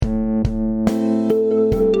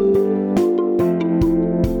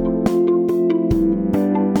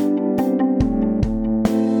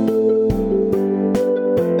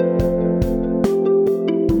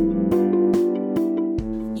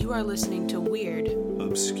Weird.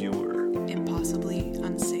 Obscure. Impossibly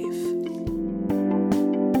unsafe.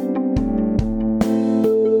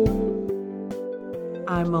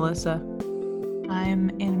 I'm Melissa.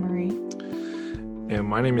 I'm Anne-Marie. And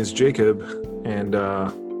my name is Jacob, and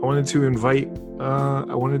I wanted to invite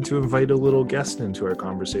a little guest into our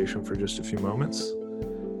conversation for just a few moments.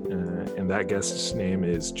 And that guest's name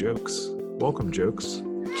is Jokes. Welcome, Jokes.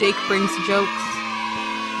 Jake brings jokes.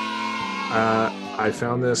 I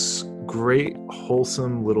found this great,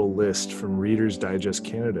 wholesome little list from Reader's Digest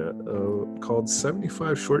Canada called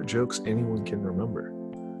 75 Short Jokes Anyone Can Remember.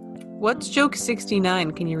 What's joke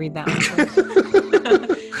 69? Can you read that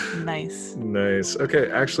one? Nice. Nice.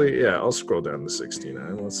 Okay, actually, yeah, I'll scroll down to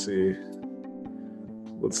 69. Let's see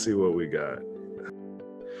what we got.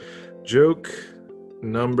 Joke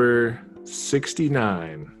number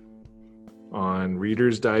 69 on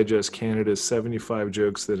Reader's Digest Canada's 75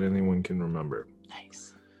 Jokes That Anyone Can Remember.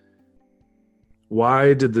 Nice.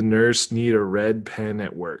 Why did the nurse need a red pen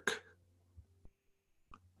at work?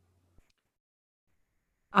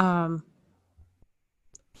 I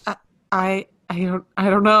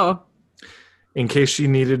don't know. In case she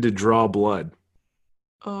needed to draw blood.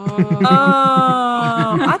 Oh,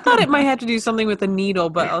 I thought it might have to do something with a needle,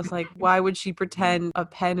 but I was like, why would she pretend a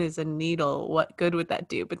pen is a needle? What good would that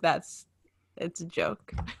do? But it's a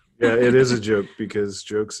joke. Yeah, it is a joke because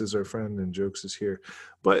Jokes is our friend and Jokes is here.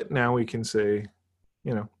 But now we can say,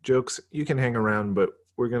 Jokes, you can hang around, but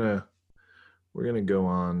we're gonna go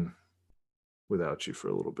on without you for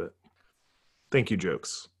a little bit. Thank you,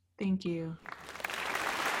 Jokes. Thank you.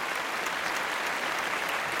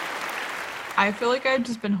 I feel like I've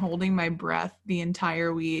just been holding my breath the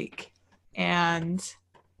entire week. And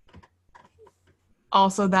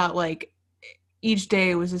also that each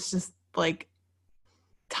day was just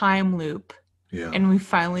time loop. Yeah. And we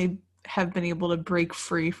finally have been able to break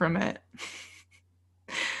free from it.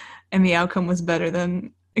 And the outcome was better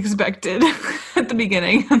than expected at the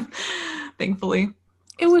beginning, thankfully.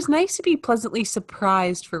 It was nice to be pleasantly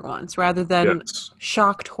surprised for once, rather than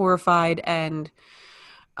shocked, horrified, and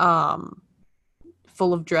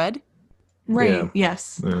full of dread. Right. Yeah.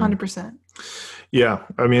 Yes. 100%. Yeah.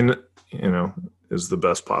 I mean, is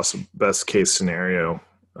the best case scenario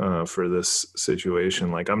for this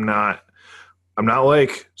situation. I'm not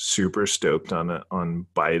super stoked on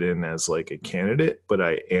Biden as a candidate, but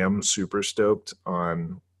I am super stoked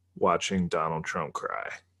on watching Donald Trump cry.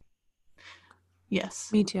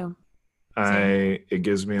 Yes. Me too. It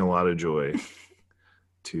gives me a lot of joy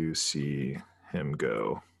to see him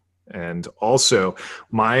go. And also,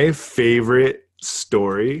 my favorite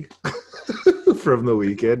story from the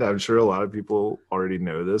weekend, I'm sure a lot of people already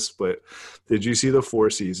know this, but did you see the Four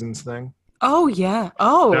Seasons thing? Oh, yeah.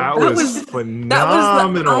 Oh, that was phenomenal.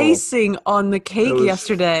 That was the icing on the cake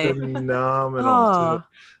yesterday. Phenomenal. Oh.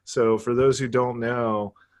 So for those who don't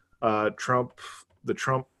know, the Trump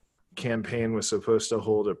campaign was supposed to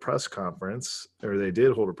hold a press conference, or they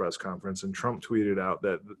did hold a press conference, and Trump tweeted out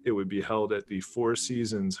that it would be held at the Four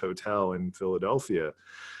Seasons Hotel in Philadelphia.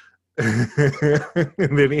 And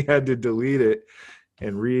then he had to delete it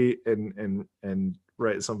and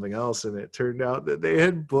write something else, and it turned out that they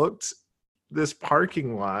had booked this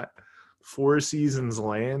parking lot, Four Seasons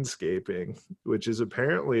Landscaping, which is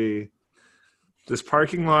apparently this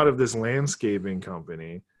parking lot of this landscaping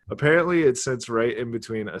company. Apparently, it sits right in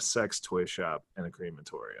between a sex toy shop and a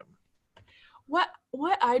crematorium. What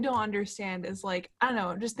I don't understand is I don't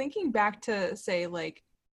know, just thinking back to say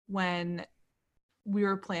when we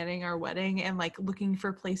were planning our wedding and looking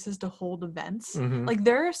for places to hold events. Mm-hmm.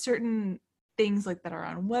 There are certain things that are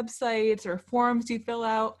on websites or forms you fill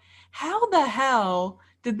out. How the hell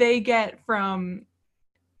did they get from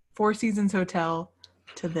Four Seasons Hotel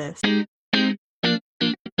to this?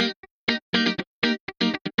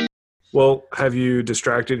 Well, have you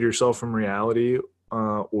distracted yourself from reality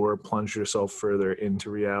or plunged yourself further into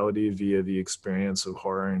reality via the experience of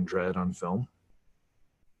horror and dread on film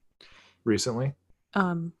recently?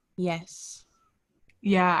 Yes.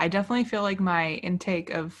 Yeah, I definitely feel like my intake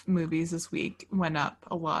of movies this week went up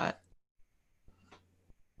a lot,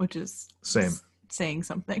 which is saying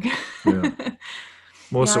something. Yeah.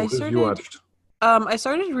 Melissa, what have you watched? I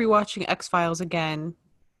started rewatching X-Files again,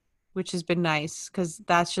 which has been nice because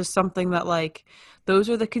that's just something that those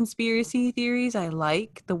are the conspiracy theories I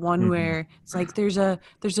like. The one where it's there's a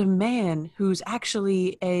man who's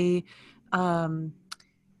actually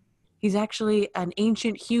he's actually an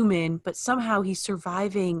ancient human, but somehow he's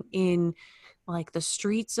surviving in the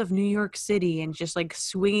streets of New York City and just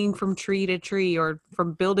swinging from tree to tree or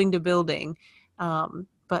from building to building.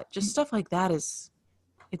 But just stuff like that it's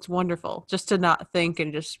wonderful just to not think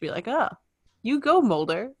and just be oh, You go,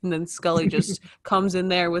 Mulder. And then Scully just comes in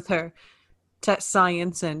there with her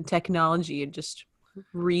science and technology and just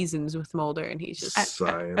reasons with Mulder, and he's just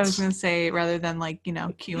Science. I was gonna say, rather than like,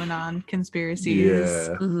 QAnon conspiracies.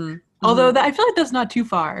 Yeah. Although I feel like that's not too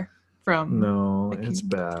far from. No, like, it's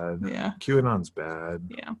bad. Yeah. QAnon's bad.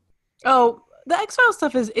 Yeah. Oh, the X-Files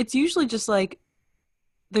stuff it's usually just like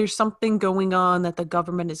there's something going on that the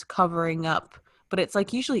government is covering up, but it's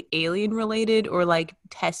like usually alien related or like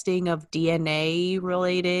testing of DNA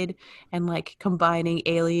related and like combining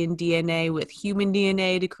alien DNA with human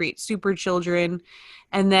DNA to create super children.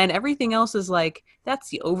 And then everything else is like, that's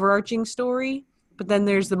the overarching story. But then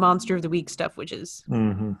there's the Monster of the Week stuff, which is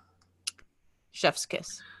chef's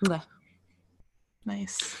kiss. Blech.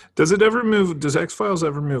 Nice. Does X-Files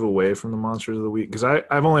ever move away from the Monsters of the Week? Because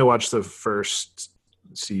I've only watched the first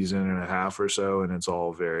season and a half or so, and it's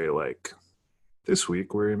all very like, this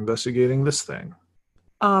week we're investigating this thing.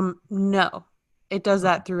 No, it does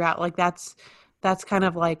that throughout. Like that's kind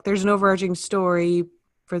of like there's an overarching story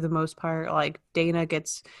for the most part. Like Dana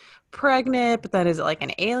gets pregnant, but then is it like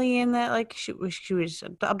an alien that like she was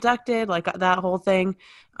abducted? Like that whole thing.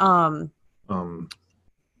 I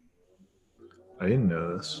didn't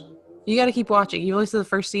know this. You got to keep watching. You only see the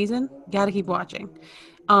first season. You got to keep watching.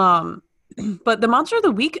 But the Monster of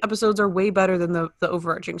the Week episodes are way better than the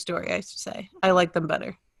overarching story, I should say. I like them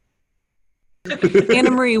better. Anna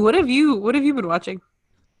Marie, what have you been watching?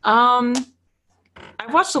 I've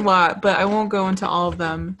watched a lot, but I won't go into all of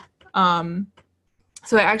them.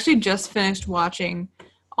 So I actually just finished watching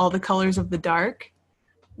All the Colors of the Dark,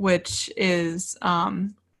 which is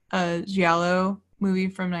a Giallo movie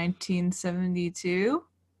from 1972.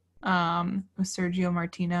 With Sergio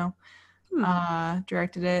Martino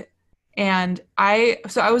directed it. And I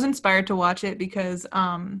was inspired to watch it because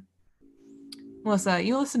Melissa,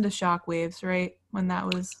 you listened to Shockwaves, right? When that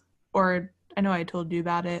was, or I know I told you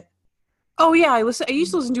about it. Oh yeah, I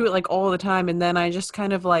used to listen to it like all the time, and then I just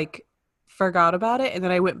kind of like forgot about it, and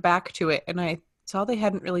then I went back to it, and I saw they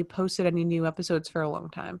hadn't really posted any new episodes for a long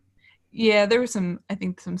time. Yeah, there was some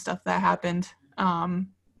stuff that happened.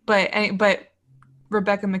 But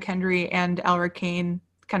Rebecca McKendry and Elra Kane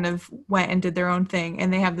kind of went and did their own thing,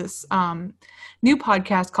 and they have this new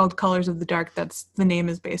podcast called Colors of the Dark. That's the name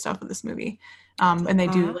is based off of this movie, and they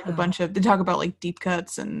do like a bunch of, they talk about like deep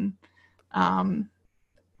cuts and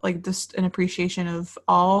like just an appreciation of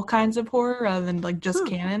all kinds of horror rather than like just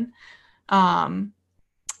canon. But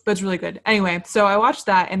it's really good. Anyway, so I watched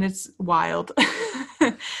that and it's wild.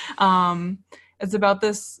 It's about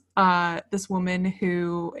this woman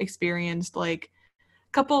who experienced like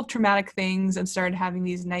couple of traumatic things and started having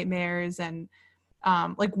these nightmares and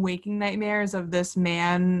like waking nightmares of this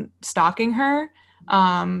man stalking her.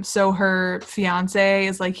 So her fiance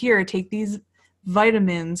is like, here, take these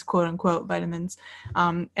vitamins, quote unquote vitamins.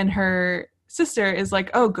 And her sister is like,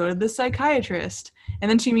 oh, go to the psychiatrist.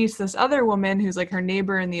 And then she meets this other woman who's like her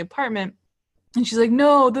neighbor in the apartment. And she's like,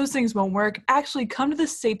 no, those things won't work. Actually, come to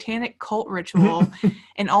this satanic cult ritual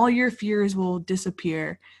and all your fears will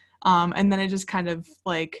disappear. And then it just kind of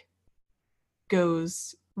like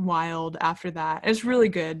goes wild after that. It's really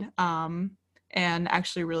good and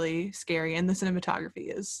actually really scary. And the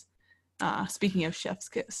cinematography is, speaking of Chef's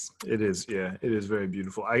Kiss. It is, yeah. It is very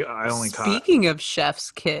beautiful. I only Speaking of Chef's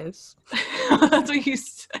Kiss. That's what you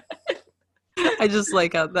said. I just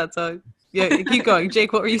like how that's how. Yeah, keep going.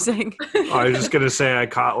 Jake, what were you saying? I was just going to say I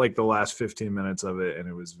caught like the last 15 minutes of it and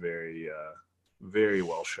it was very, very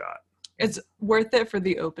well shot. It's worth it for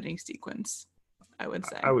the opening sequence, I would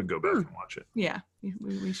say. I would go back and watch it. Yeah,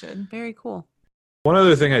 we should. Very cool. One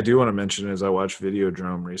other thing I do want to mention is I watched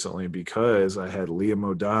Videodrome recently because I had Liam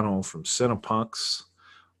O'Donnell from Cinepunks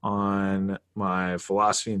on my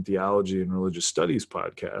philosophy and theology and religious studies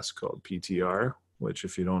podcast called PTR, which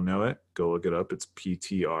if you don't know it, go look it up. It's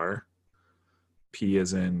PTR. P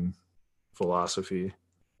as in philosophy,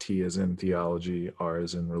 T as in theology, R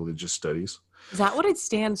as in religious studies. Is that what it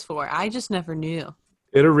stands for? I just never knew.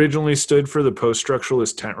 It originally stood for the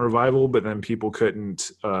post-structuralist tent revival, but then people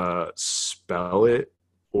couldn't spell it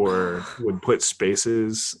or would put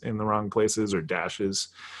spaces in the wrong places or dashes.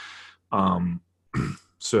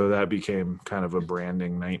 So that became kind of a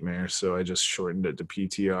branding nightmare. So I just shortened it to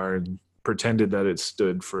PTR and pretended that it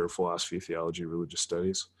stood for philosophy, theology, religious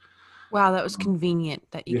studies. Wow, that was convenient.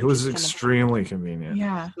 That you. It was extremely convenient.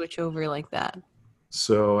 Yeah. Switch over like that.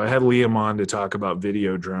 So I had Liam on to talk about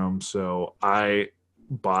Videodrome. So I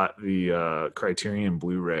bought the Criterion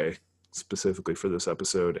Blu-ray specifically for this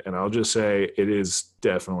episode, and I'll just say it is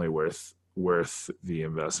definitely worth the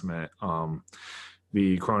investment.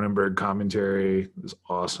 The Cronenberg commentary is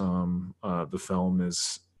awesome. The film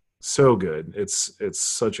is So good. It's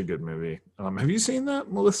such a good movie. Have you seen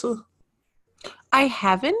that, Melissa? I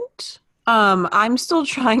haven't. I'm still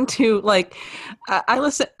trying to like. I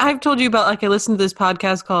listen. I've told you about like I listened to this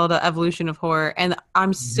podcast called Evolution of Horror, and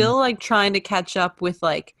I'm still like trying to catch up with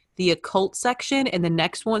like the occult section, and the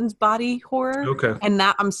next one's body horror. Okay. And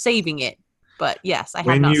that I'm saving it. But yes, I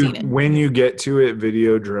have not seen it. When you get to it,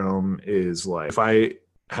 Videodrome is like, if I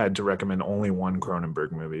had to recommend only one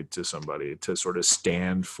Cronenberg movie to somebody to sort of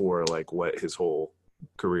stand for like what his whole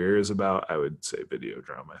career is about, I would say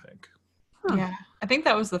Videodrome, I think. Huh. Yeah, I think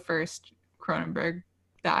that was the first Cronenberg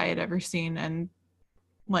that I had ever seen, and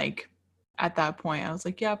like at that point, I was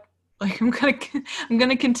like, "Yep, like I'm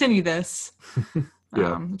gonna continue this."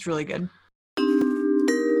 Yeah. It's really good.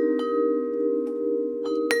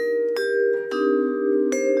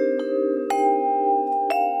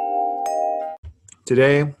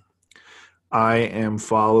 Today, I am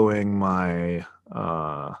following my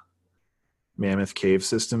Mammoth Cave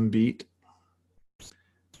System beat,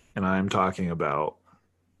 and I'm talking about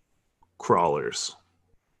crawlers.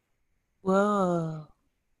 Whoa.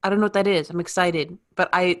 I don't know what that is. I'm excited. But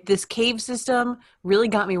this cave system really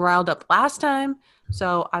got me riled up last time,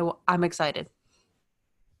 so I'm excited.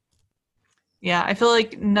 Yeah, I feel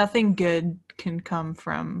like nothing good can come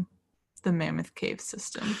from the Mammoth Cave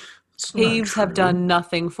system. It's not Caves have true. done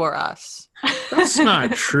nothing for us. That's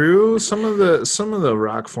not true. Some of the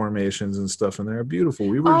rock formations and stuff in there are beautiful.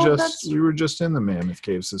 We were just in the Mammoth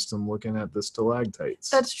Cave System looking at the stalactites.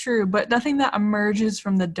 That's true, but nothing that emerges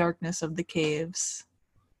from the darkness of the caves.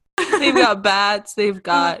 They've got bats, they've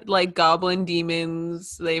got like goblin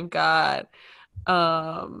demons, they've got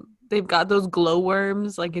those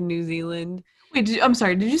glowworms like in New Zealand. Wait, I'm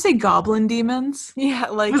sorry, did you say goblin demons? Yeah,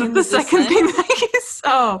 like Was in it the second Descent? thing that you saw?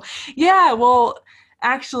 Oh, yeah, well,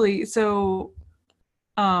 actually, so,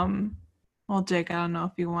 well, Jake, I don't know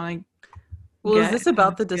if you want to. Well, is this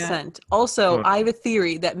about the Descent? Also, I have a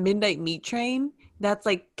theory that Midnight Meat Train that's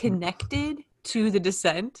like connected to the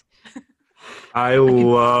Descent. I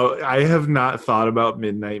have not thought about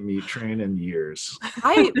Midnight Meat Train in years.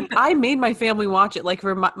 I made my family watch it. Like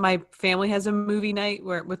for my family has a movie night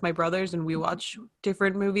with my brothers, and we watch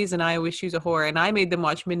different movies. And I always choose a horror, and I made them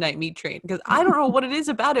watch Midnight Meat Train because I don't know what it is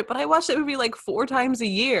about it, but I watch that movie like 4 times a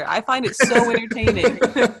year. I find it so entertaining.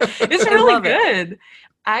 It's I really love it. good.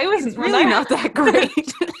 It's really not that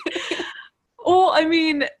great. Well, I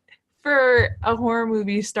mean, for a horror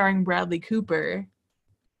movie starring Bradley Cooper,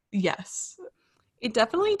 yes. It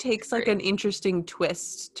definitely takes like an interesting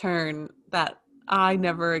twist turn that I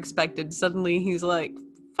never expected. Suddenly he's like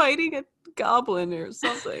fighting a goblin or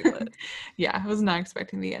something. But Yeah, I was not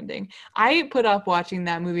expecting the ending. I put off watching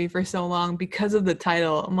that movie for so long because of the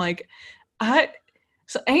title. I'm like,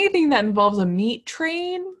 so anything that involves a meat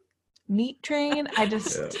train, I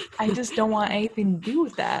just don't want anything to do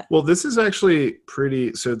with that. Well, this is actually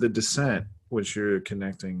pretty. So the Descent, which you're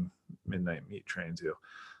connecting Midnight Meat Train to,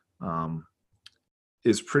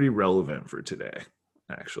 is pretty relevant for today,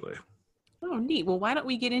 actually. oh, neat. Well, why don't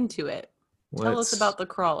we get into it? Tell us about the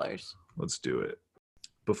crawlers. Let's do it.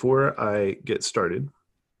 Before I get started,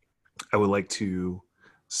 I would like to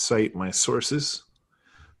cite my sources.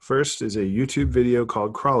 First is a YouTube video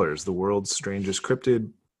called Crawlers, the World's Strangest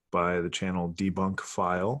Cryptid by the channel Debunk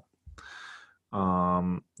File.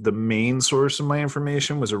 The main source of my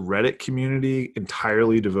information was a Reddit community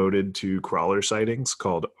entirely devoted to crawler sightings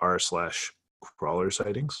called r/crawler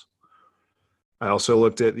sightings. I also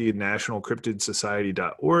looked at the National Cryptid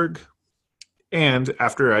Society.org. And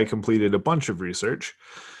after I completed a bunch of research,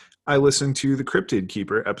 I listened to The Cryptid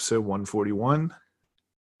Keeper, episode 141.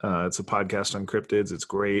 It's a podcast on cryptids. It's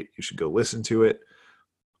great. You should go listen to it.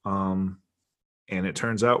 And it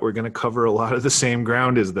turns out we're going to cover a lot of the same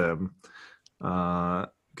ground as them.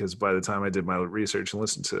 Because by the time I did my research and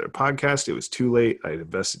listened to their podcast, it was too late. I had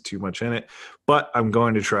invested too much in it. But I'm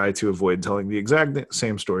going to try to avoid telling the exact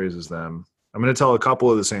same stories as them. I'm going to tell a couple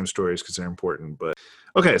of the same stories because they're important. But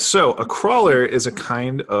okay, so a crawler is a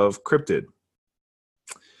kind of cryptid.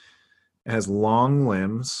 It has long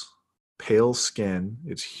limbs, pale skin.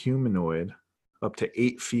 It's humanoid, up to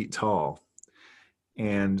 8 feet tall.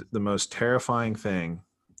 And the most terrifying thing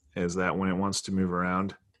is that when it wants to move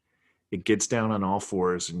around, it gets down on all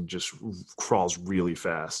fours and just crawls really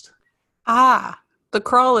fast. Ah, the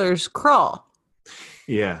crawlers crawl.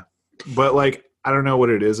 Yeah. But like, I don't know what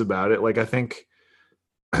it is about it. Like, I think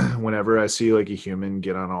whenever I see like a human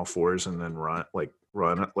get on all fours and then run, like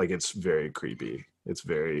it's very creepy. It's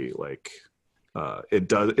very like, it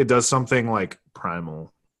does something like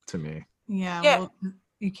primal to me. Yeah. Yeah. Well,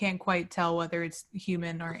 you can't quite tell whether it's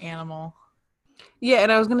human or animal. Yeah,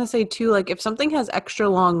 and I was gonna say too, like if something has extra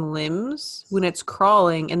long limbs when it's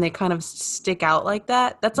crawling and they kind of stick out like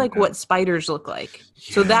that, that's like Yeah. what spiders look like.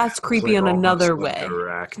 So Yeah, that's it's creepy like on almost another like way.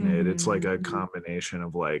 arachnid. It's like a Mhm. combination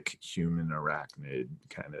of like human arachnid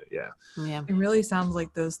kind of. Yeah. Yeah. It really sounds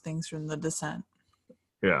like those things from The Descent.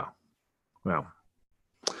 Yeah. Well,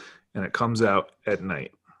 and it comes out at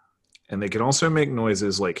night. And they can also make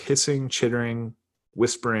noises like hissing, chittering,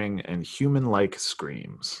 whispering, and human like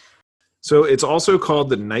screams. So it's also called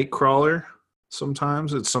the night crawler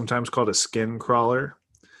sometimes. It's sometimes called a skin crawler.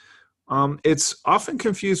 It's often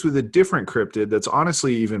confused with a different cryptid that's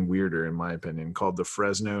honestly even weirder, in my opinion, called the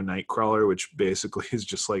Fresno nightcrawler, which basically is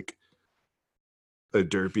just like a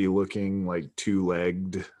derpy looking, like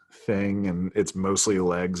two-legged thing, and it's mostly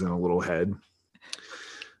legs and a little head.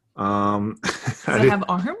 Does it have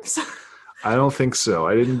arms? I don't think so.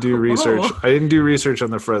 I didn't do research. Oh. I didn't do research on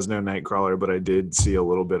the Fresno nightcrawler, but I did see a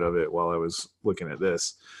little bit of it while I was looking at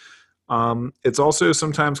this. It's also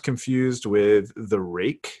sometimes confused with the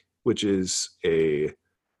rake, which is a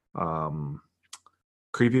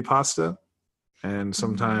creepypasta, and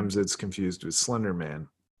sometimes it's confused with Slender Man.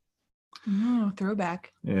 Oh,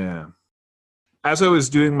 throwback. Yeah. As I was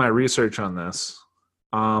doing my research on this,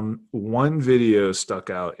 one video stuck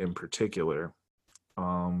out in particular.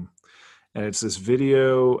 And it's this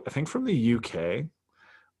video, I think from the UK,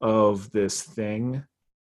 of this thing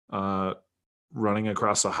running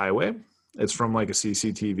across a highway. It's from like a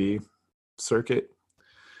CCTV circuit.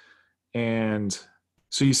 And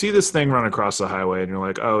so you see this thing run across the highway and you're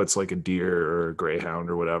like, oh, it's like a deer or a greyhound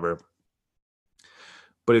or whatever.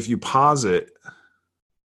 But if you pause it,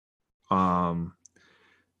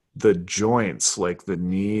 the joints, like the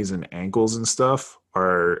knees and ankles and stuff,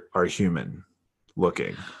 are human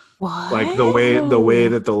looking. What? Like the way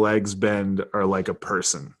that the legs bend are like a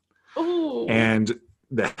person. Oh. And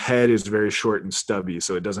the head is very short and stubby,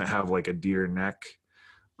 so it doesn't have like a deer neck.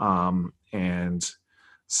 And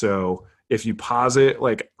so if you pause it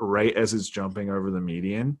like right as it's jumping over the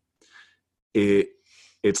median,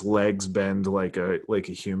 its legs bend like a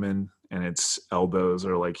human, and its elbows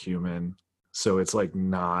are like human. So it's like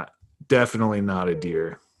definitely not a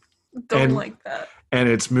deer. Don't like that. And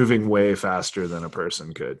it's moving way faster than a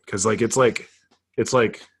person could, because like it's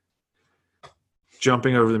like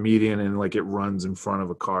jumping over the median and like it runs in front of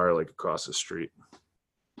a car like across the street.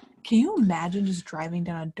 Can you imagine just driving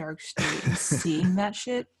down a dark street and seeing that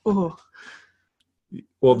shit? Oh.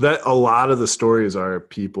 Well, that a lot of the stories are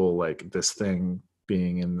people like this thing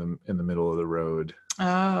being in the middle of the road.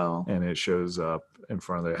 Oh. And it shows up in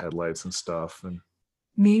front of their headlights and stuff. And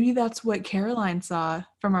maybe that's what Caroline saw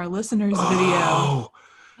from our listeners' oh,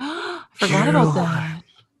 I forgot about that.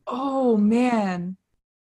 Oh man.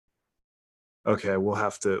 Okay, we'll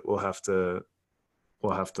have to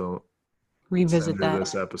Revisit send her that.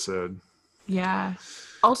 this episode. Yeah.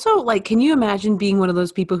 Also, like, can you imagine being one of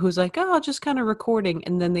those people who's like, oh, just kind of recording,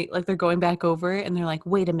 and then they're going back over it, and they're like,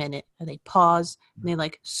 wait a minute, and they pause, and they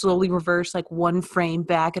like slowly reverse like one frame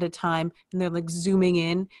back at a time, and they're like zooming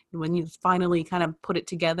in, and when you finally kind of put it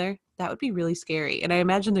together, that would be really scary. And I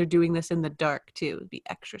imagine they're doing this in the dark too. It'd be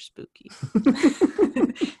extra spooky.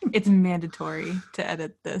 It's mandatory to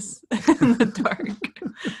edit this in the dark.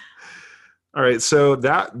 All right, so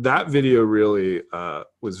that video really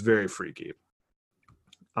was very freaky.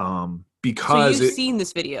 Because so you've seen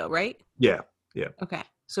this video, right? Yeah. Okay.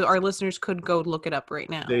 So our listeners could go look it up right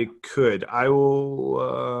now. They could. I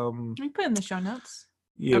will. We put it in the show notes.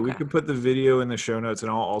 Yeah, we Okay. could put the video in the show notes,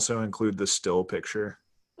 and I'll also include the still picture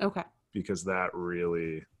Okay. because that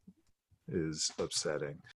really is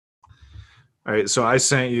upsetting. All right, so I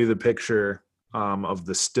sent you the picture of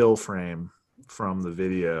the still frame from the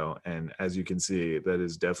video, and as you can see, that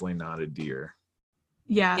is definitely not a deer.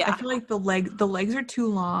 Yeah, Yeah. I feel like the legs are too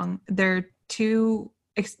long. They're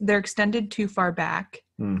extended too far back.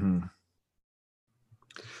 Mm-hmm.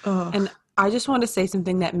 Ugh. And I just want to say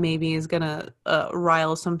something that maybe is gonna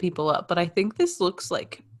rile some people up, but I think this looks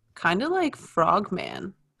like kind of like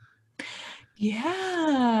Frogman.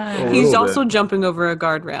 Yeah. A He's little also bit. jumping over a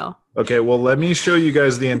guardrail. Okay, well, let me show you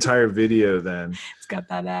guys the entire video then. It's got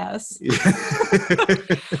that ass.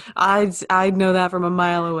 I'd know that from a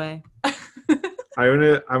mile away.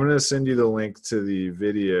 I'm gonna send you the link to the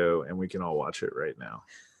video, and we can all watch it right now.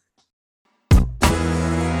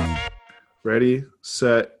 Ready,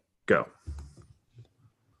 set, go.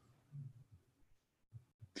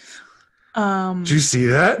 Did you see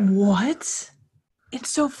that? What? It's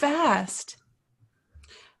so fast.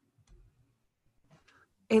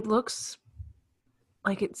 It looks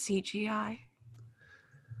like it's CGI.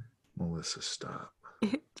 Melissa, stop.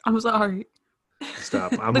 I'm sorry.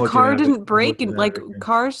 Stop. I'm The looking car at it. didn't I'm break, looking and at like it again.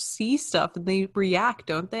 cars see stuff and they react,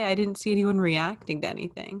 don't they? I didn't see anyone reacting to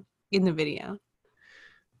anything in the video.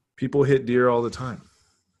 People hit deer all the time,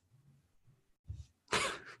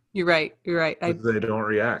 You're right. but they don't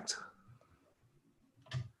react.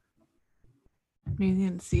 Maybe you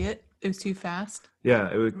didn't see it. It was too fast. Yeah,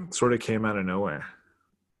 it sort of came out of nowhere.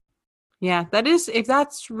 Yeah, that is, if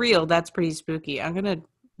that's real, that's pretty spooky. I'm gonna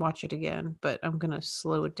watch it again, but I'm gonna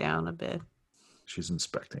slow it down a bit. She's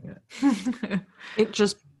inspecting it. It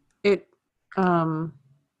She's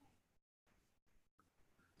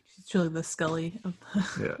really the Scully of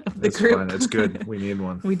Yeah, of the it's group. fine. It's good. We need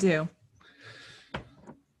one. We do.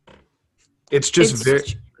 It's just very.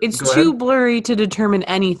 it's Go too ahead. blurry to determine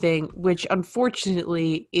anything, which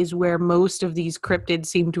unfortunately is where most of these cryptids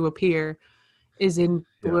seem to appear, is in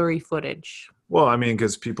Yeah. blurry footage. Well, I mean,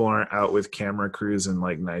 because people aren't out with camera crews and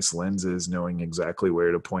like nice lenses, knowing exactly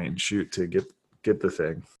where to point and shoot to get the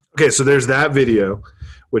thing. Okay, so there's that video,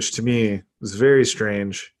 which to me was very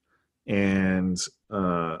strange and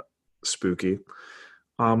spooky.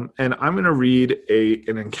 And I'm going to read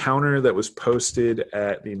an encounter that was posted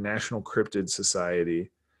at the National Cryptid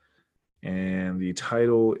Society, and the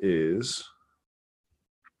title is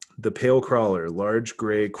 "The Pale Crawler, Large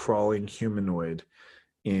Gray Crawling Humanoid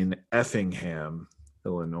in Effingham,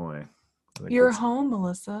 Illinois." I think You're that's- home,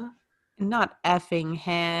 Melissa. Not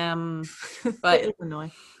Effingham, But but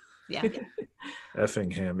Illinois. yeah.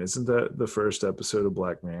 Effingham. Isn't that the first episode of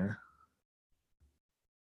Black Mirror?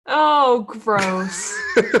 Oh, gross.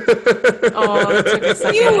 Oh, it took a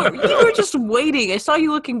second. You were just waiting. I saw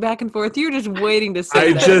you looking back and forth. You were just waiting to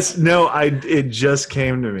say that. It just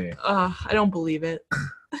came to me. I don't believe it.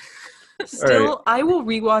 Still, I will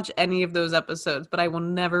rewatch any of those episodes, but I will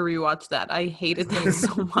never rewatch that. I hated them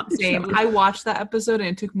so much. Same. I watched that episode and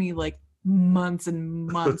it took me like months and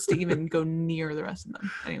months to even go near the rest of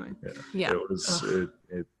them. Anyway. Yeah.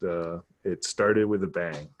 It started with a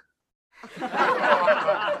bang.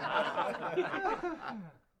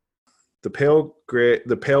 The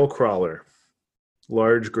pale crawler,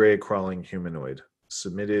 large gray crawling humanoid,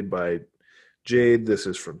 submitted by Jade. This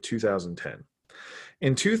is from 2010.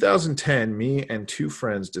 In 2010, me and two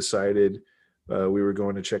friends decided we were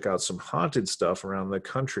going to check out some haunted stuff around the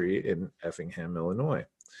country in Effingham, Illinois.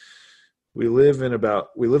 We live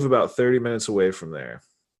about 30 minutes away from there.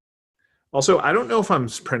 Also, I don't know if I'm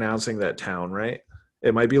pronouncing that town right.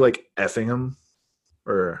 It might be like Effingham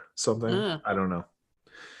or something. I don't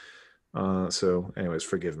know. So anyways,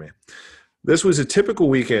 forgive me. This was a typical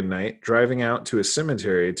weekend night, driving out to a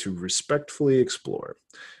cemetery to respectfully explore.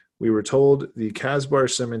 We were told that the Casbar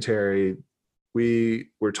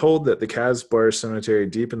Cemetery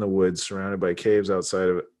deep in the woods, surrounded by caves outside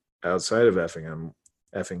of Effingham,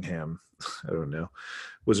 I don't know,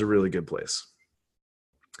 was a really good place.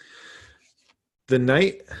 The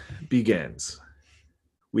night begins.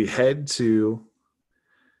 We head to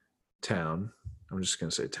town. I'm just going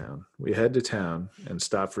to say town. We head to town and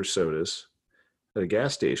stop for sodas at a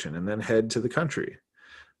gas station and then head to the country.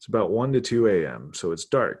 It's about 1 to 2 a.m., so it's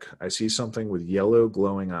dark. I see something with yellow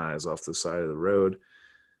glowing eyes off the side of the road,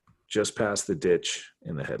 just past the ditch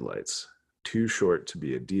in the headlights. Too short to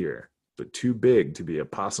be a deer, but too big to be a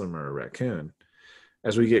possum or a raccoon.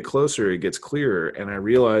 As we get closer, it gets clearer, and I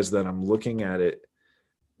realize that what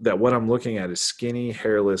I'm looking at is skinny,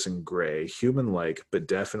 hairless, and gray, human-like, but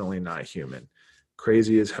definitely not human.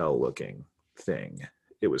 Crazy as hell looking thing.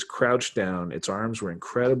 It was crouched down. Its arms were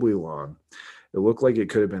incredibly long. It looked like it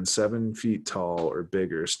could have been 7 feet tall or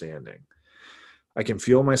bigger standing. I can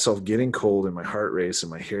feel myself getting cold and my heart race and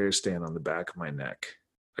my hair stand on the back of my neck.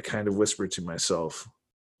 I kind of whispered to myself,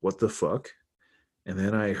 "What the fuck?" And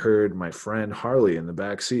then I heard my friend Harley in the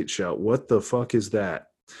back seat shout, "What the fuck is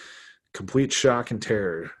that?" Complete shock and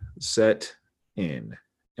terror set in,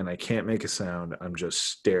 and I can't make a sound. I'm just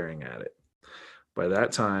staring at it. By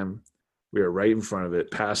that time, we are right in front of it,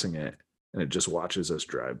 passing it, and it just watches us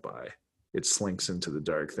drive by. It slinks into the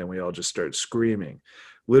dark. Then we all just start screaming,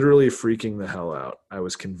 literally freaking the hell out. I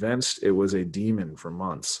was convinced it was a demon for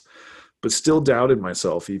months, but still doubted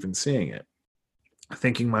myself even seeing it,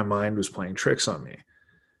 thinking my mind was playing tricks on me.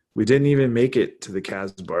 We didn't even make it to the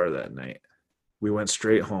Casbar that night. We went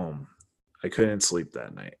straight home. I couldn't sleep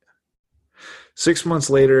that night. 6 months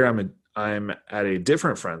later, I'm at a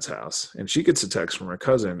different friend's house, and she gets a text from her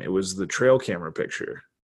cousin. It was the trail camera picture.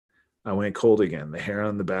 I went cold again. The hair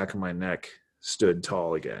on the back of my neck stood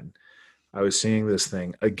tall again. I was seeing this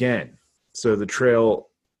thing again. So the trail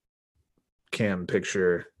cam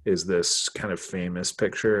picture is this kind of famous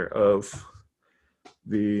picture of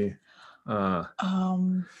the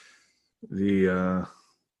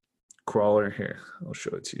crawler here. I'll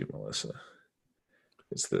show it to you, Melissa.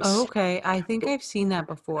 It's this. Oh, okay, I think I've seen that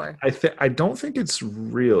before. I don't think it's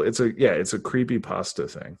real. It's a creepypasta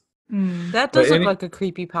thing. That But does look like a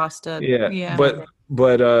creepypasta. Yeah. But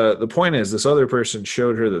the point is, this other person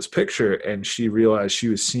showed her this picture, and she realized she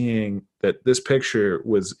was seeing that this picture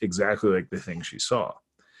was exactly like the thing she saw.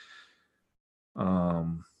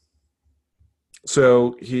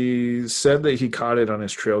 So he said that he caught it on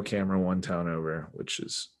his trail camera one town over, which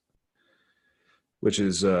is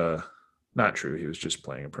not true. He was just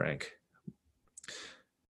playing a prank.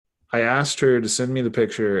 I asked her to send me the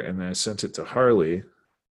picture, and I sent it to Harley.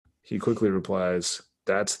 He quickly replies,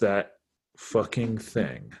 "That's that fucking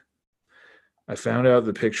thing." I found out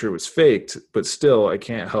the picture was faked, but still, I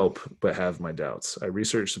can't help but have my doubts. I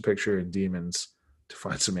researched the picture in Demons to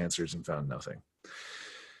find some answers and found nothing.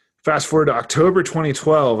 Fast forward to October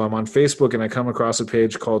 2012, I'm on Facebook and I come across a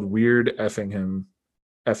page called Weird Effingham,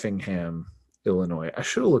 Illinois. I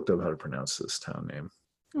should have looked up how to pronounce this town name.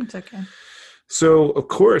 It's okay. So, of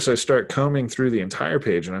course, I start combing through the entire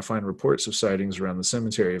page and I find reports of sightings around the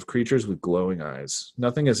cemetery of creatures with glowing eyes.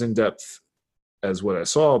 Nothing as in-depth as what I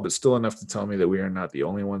saw, but still enough to tell me that we are not the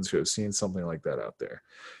only ones who have seen something like that out there.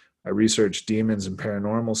 I researched demons and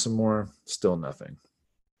paranormal some more, still nothing.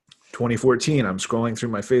 2014, I'm scrolling through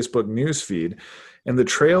my Facebook news feed and the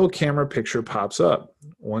trail camera picture pops up.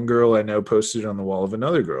 One girl I know posted it on the wall of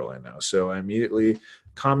another girl I know. So I immediately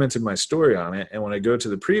commented my story on it. And when I go to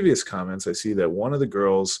the previous comments, I see that one of the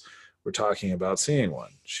girls were talking about seeing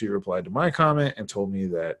one. She replied to my comment and told me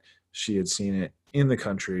that she had seen it in the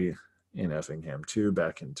country in Effingham too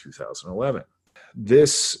back in 2011.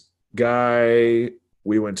 This guy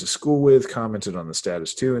we went to school with commented on the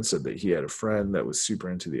status too and said that he had a friend that was super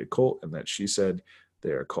into the occult and that she said they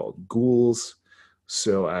are called ghouls.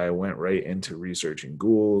 So I went right into researching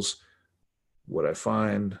ghouls. What I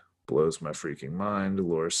find blows my freaking mind.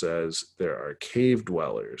 Lore says there are cave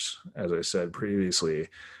dwellers. As I said previously,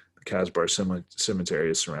 the Casbar Cemetery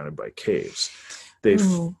is surrounded by caves.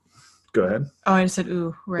 Go ahead. Oh, I just said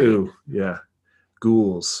ooh, right. Ooh, yeah.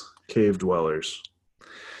 Ghouls, cave dwellers.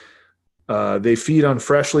 They feed on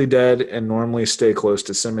freshly dead and normally stay close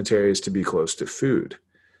to cemeteries to be close to food.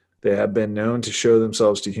 They have been known to show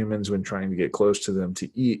themselves to humans when trying to get close to them to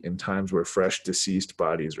eat in times where fresh deceased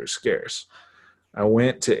bodies are scarce. I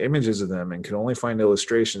went to images of them and could only find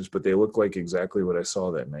illustrations, but they look like exactly what I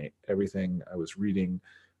saw that night. Everything I was reading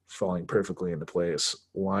falling perfectly into place,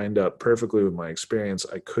 lined up perfectly with my experience.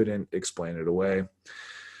 I couldn't explain it away.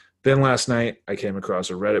 Then last night, I came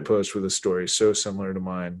across a Reddit post with a story so similar to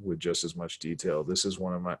mine with just as much detail. This is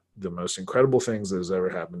one of the most incredible things that has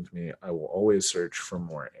ever happened to me. I will always search for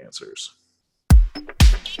more answers.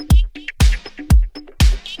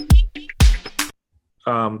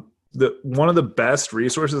 One of the best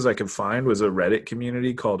resources I could find was a Reddit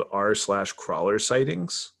community called r/crawler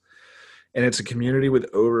sightings. And it's a community with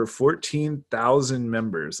over 14,000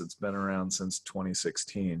 members that's been around since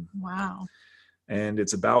 2016. Wow. And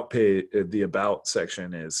it's about the about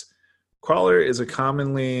section is crawler is a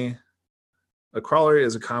commonly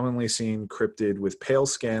seen cryptid with pale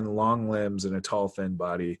skin, long limbs, and a tall, thin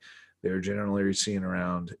body. They are generally seen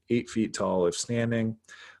around 8 feet tall if standing.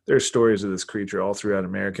 There are stories of this creature all throughout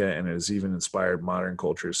America, and it has even inspired modern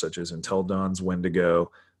cultures such as Until Dawn's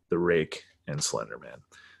Wendigo, the Rake, and Slenderman,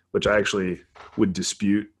 which I actually would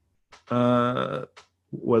dispute whether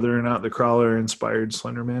or not the crawler inspired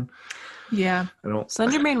Slenderman. Yeah.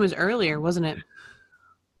 Slenderman was earlier, wasn't it?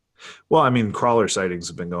 Well, I mean, crawler sightings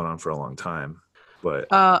have been going on for a long time, but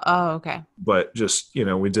okay. But just,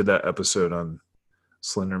 we did that episode on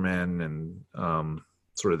Slenderman and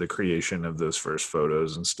sort of the creation of those first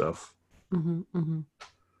photos and stuff. Mm-hmm, mm-hmm.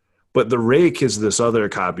 But the Rake is this other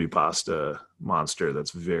copy pasta monster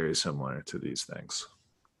that's very similar to these things.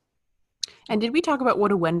 And did we talk about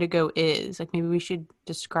what a Wendigo is? Like, maybe we should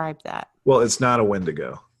describe that. Well, it's not a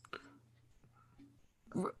Wendigo.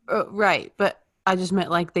 Right, but I just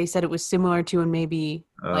meant like they said it was similar to and maybe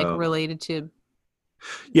like related to.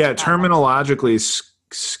 Yeah, terminologically,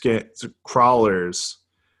 crawlers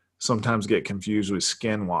sometimes get confused with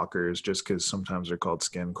skinwalkers just because sometimes they're called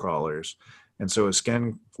skin crawlers. And so a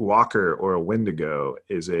skinwalker or a Wendigo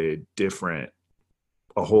is a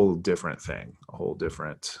whole different thing, a whole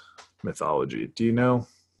different mythology. Do you know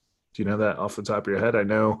that off the top of your head? I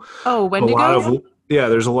know. Oh, Wendigo.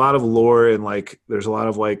 There's a lot of lore and there's a lot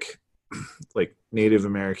of like Native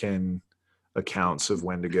American accounts of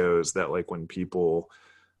Wendigos that when people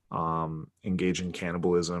engage in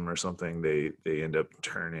cannibalism or something, they end up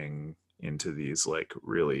turning into these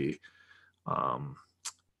really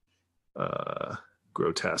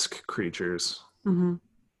grotesque creatures. Mm-hmm.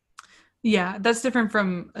 Yeah, that's different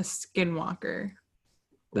from a skinwalker.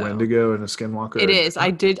 though. Wendigo and a skinwalker. It are is.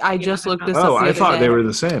 I just looked this Oh, up the I other thought day. they were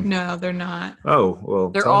the same. No, they're not. Oh, well,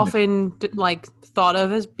 They're tell me. often like thought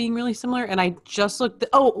of as being really similar, and I just looked.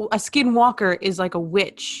 A skinwalker is like a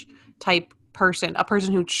witch type person, a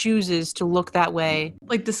person who chooses to look that way.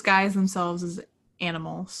 Like disguise themselves as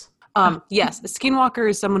animals. Yes, a skinwalker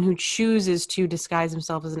is someone who chooses to disguise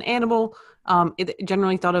himself as an animal. It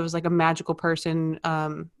generally thought of as like a magical person,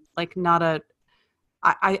 like not a.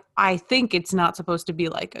 I think it's not supposed to be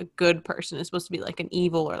like a good person. It's supposed to be like an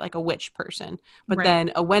evil or like a witch person. But Right.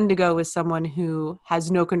 then a Wendigo is someone who has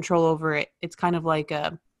no control over it. It's kind of like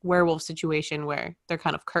a werewolf situation where they're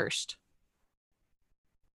kind of cursed.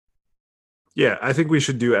 Yeah, I think we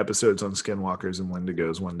should do episodes on skinwalkers and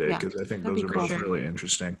wendigos one day Yeah, because I think that'd those be are cool. both really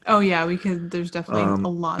interesting. Oh yeah, we could. There's definitely Um, a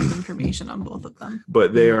lot of information on both of them.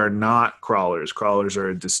 But they are not crawlers. Crawlers are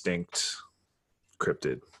a distinct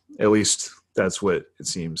cryptid. At least that's what it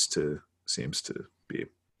seems to be.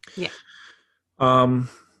 Yeah.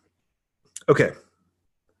 Okay.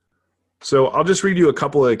 So I'll just read you a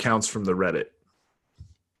couple of accounts from the Reddit.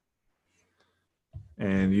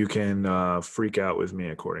 And you can freak out with me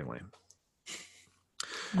accordingly.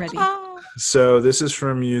 Ready? So this is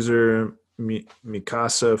from user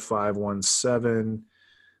Mikasa517.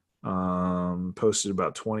 Posted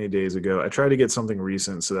about 20 days ago. I tried to get something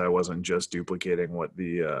recent so that I wasn't just duplicating what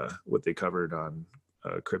they covered on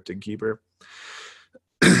Cryptid Keeper.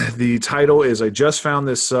 The title is, I just found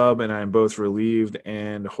this sub and I am both relieved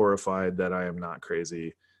and horrified that I am not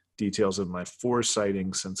crazy. Details of my 4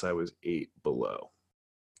 sightings since I was 8 below.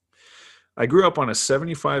 I grew up on a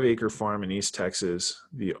 75-acre farm in East Texas.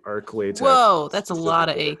 The Arc Latex. Whoa, that's a lot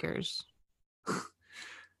of acres.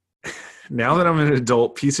 Now that I'm an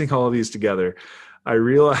adult, piecing all of these together, I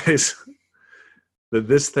realize that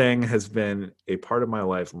this thing has been a part of my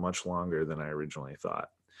life much longer than I originally thought.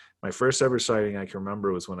 My first ever sighting I can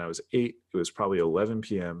remember was when I was 8. It was probably 11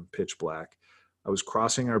 p.m., pitch black. I was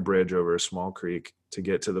crossing our bridge over a small creek to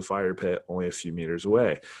get to the fire pit only a few meters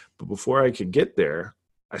away. But before I could get there,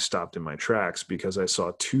 I stopped in my tracks because I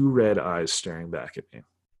saw 2 red eyes staring back at me.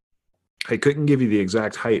 I couldn't give you the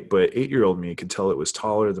exact height, but 8-year-old me could tell it was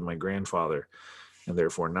taller than my grandfather, and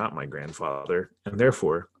therefore not my grandfather, and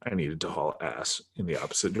therefore I needed to haul ass in the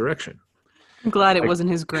opposite direction. I'm glad it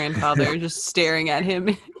wasn't his grandfather just staring at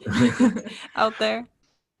him out there.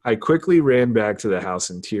 I quickly ran back to the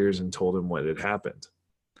house in tears and told him what had happened.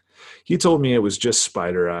 He told me it was just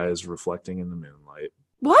spider eyes reflecting in the moonlight.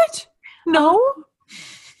 What? No?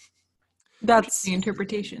 That's The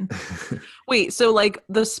interpretation. wait, so like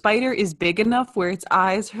the spider is big enough where its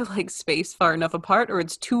eyes are like spaced far enough apart, or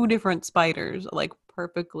it's 2 different spiders like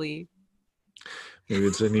perfectly. Maybe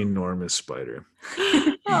it's an enormous spider.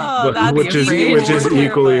 Oh, that'd be which is even more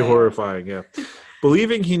equally terrifying. horrifying. Yeah.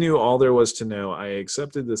 Believing he knew all there was to know, I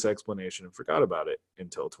accepted this explanation and forgot about it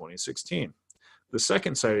until 2016. The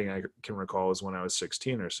second sighting I can recall was when I was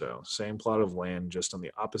 16 or so. Same plot of land, just on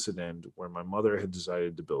the opposite end where my mother had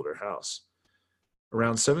decided to build her house.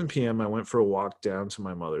 Around 7 p.m., I went for a walk down to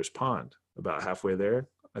my mother's pond. About halfway there,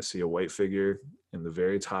 I see a white figure in the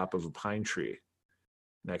very top of a pine tree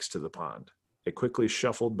next to the pond. It quickly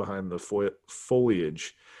shuffled behind the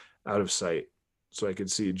foliage out of sight, so I could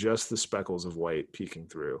see just the speckles of white peeking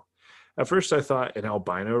through. At first, I thought an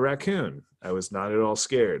albino raccoon. I was not at all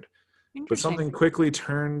scared. But Interesting. something quickly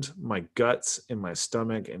turned my guts in my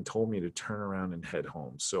stomach and told me to turn around and head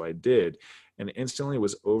home. So I did, and instantly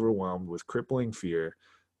was overwhelmed with crippling fear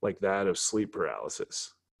like that of sleep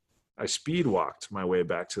paralysis. I speed walked my way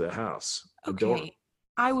back to the house. Okay.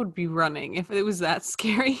 I would be running if it was that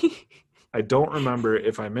scary. I don't remember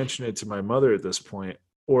if I mentioned it to my mother at this point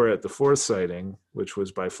or at the 4th sighting, which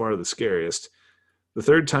was by far the scariest. The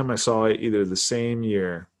 3rd time I saw it, either the same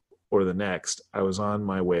year or the next, I was on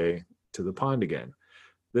my way to the pond again.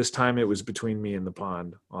 This time it was between me and the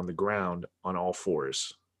pond, on the ground, on all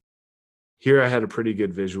 4s. Here I had a pretty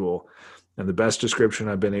good visual, and the best description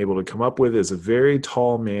I've been able to come up with is a very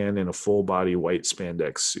tall man in a full-body white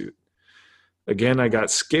spandex suit. Again, I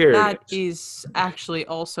got scared. That is actually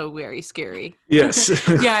also very scary. Yes.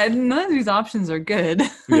 Yeah, none of these options are good.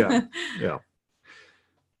 Yeah.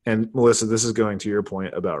 And Melissa, this is going to your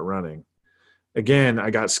point about running. Again,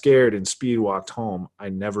 I got scared and speed walked home. I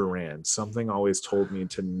never ran. Something always told me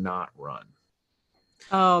to not run.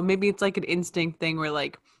 Oh, maybe it's like an instinct thing where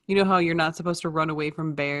like, you know how you're not supposed to run away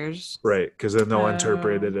from bears? Right, because then they'll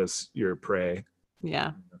interpret Oh. it as your prey.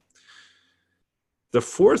 Yeah. The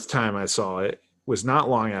 4th time I saw it was not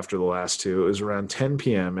long after the last 2. It was around 10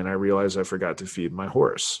 p.m. and I realized I forgot to feed my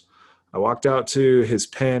horse. I walked out to his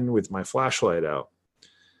pen with my flashlight out.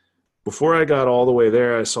 Before I got all the way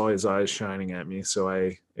there, I saw his eyes shining at me, so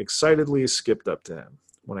I excitedly skipped up to him.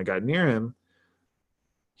 When I got near him,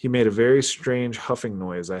 he made a very strange huffing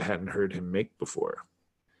noise I hadn't heard him make before.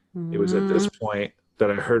 It was at this point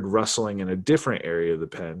that I heard rustling in a different area of the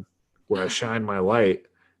pen, where I shined my light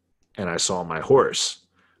and I saw my horse.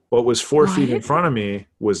 What was 4 feet in front of me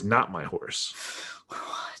was not my horse.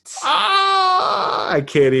 What? I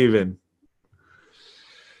can't even.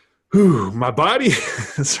 Whew, my body.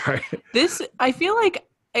 Sorry. I feel like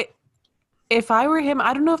if I were him,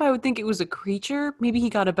 I don't know if I would think it was a creature. Maybe he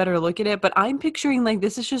got a better look at it, but I'm picturing like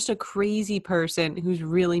this is just a crazy person who's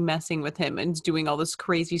really messing with him and is doing all this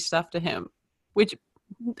crazy stuff to him, which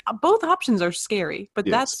both options are scary, but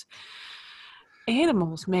Yes. That's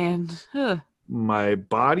animals, man. Ugh. My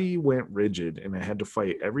body went rigid and I had to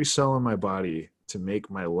fight every cell in my body to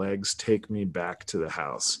make my legs take me back to the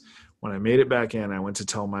house. When I made it back in, I went to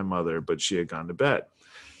tell my mother, but she had gone to bed.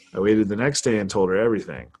 I waited the next day and told her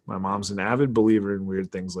everything. My mom's an avid believer in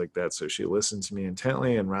weird things like that, so she listened to me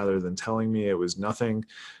intently, and rather than telling me it was nothing,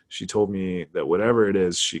 she told me that whatever it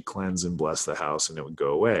is, she'd cleanse and bless the house and it would go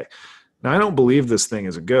away. Now, I don't believe this thing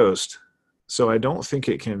is a ghost, so I don't think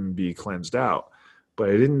it can be cleansed out, but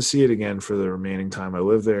I didn't see it again for the remaining time I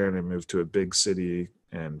lived there, and I moved to a big city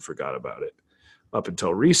and forgot about it. Up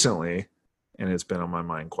until recently, and it's been on my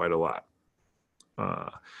mind quite a lot.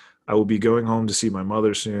 I will be going home to see my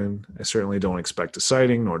mother soon. I certainly don't expect a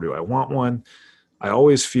sighting, nor do I want one. I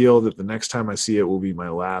always feel that the next time I see it will be my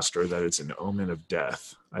last, or that it's an omen of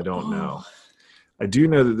death. I don't know. I do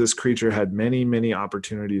know that this creature had many, many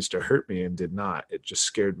opportunities to hurt me and did not. It just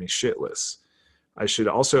scared me shitless. I should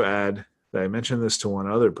also add that I mentioned this to one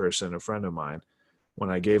other person, a friend of mine.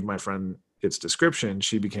 When I gave my friend its description,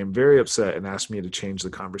 she became very upset and asked me to change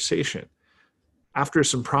the conversation. After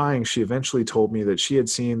some prying, she eventually told me that she had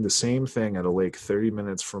seen the same thing at a lake 30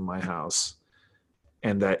 minutes from my house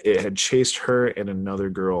and that it had chased her and another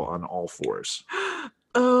girl on all fours.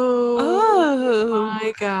 Oh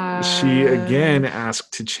my God. She again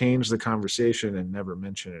asked to change the conversation and never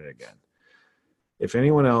mention it again. If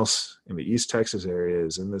anyone else in the East Texas area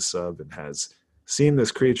is in this sub and has seen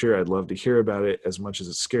this creature, I'd love to hear about it. As much as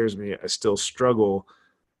it scares me, I still struggle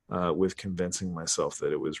with convincing myself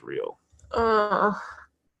that it was real.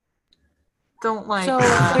 Don't like So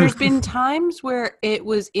that. there's been times where it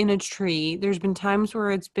was in a tree. There's been times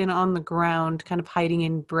where it's been on the ground, kind of hiding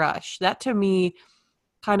in brush. That to me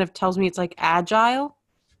kind of tells me it's like agile.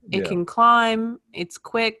 It can climb. It's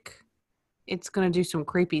quick. It's going to do some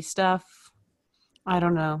creepy stuff. I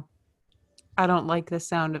don't know. I don't like the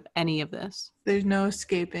sound of any of this. There's no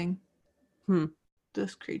escaping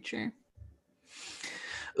this creature.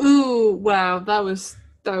 Ooh, wow, that was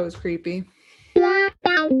creepy.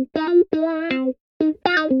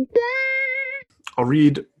 I'll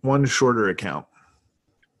read one shorter account.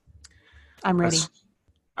 I'm ready.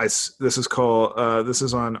 This is called, this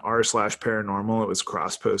is on r/paranormal. It was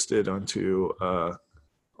cross-posted onto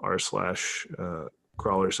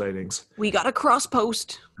r/crawler sightings. We got a cross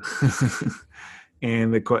post.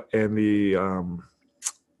 And the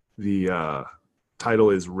title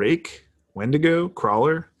is Rake, Wendigo,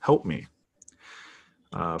 Crawler, Help Me,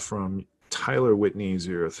 from Tyler Whitney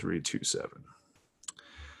 0327.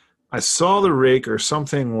 I saw the rake, or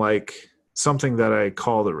something that I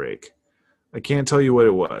call the rake. I can't tell you what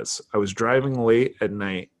it was. I was driving late at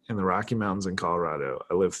night in the Rocky Mountains in Colorado.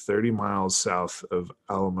 I live 30 miles south of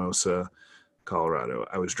Alamosa, Colorado.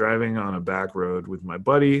 I was driving on a back road with my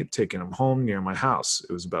buddy, taking him home near my house.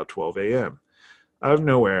 It was about 12 a.m. Out of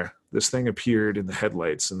nowhere, this thing appeared in the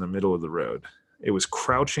headlights in the middle of the road. It was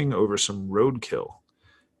crouching over some roadkill.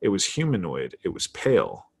 It was humanoid. It was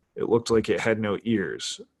pale. It looked like it had no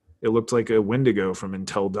ears. It looked like a Wendigo from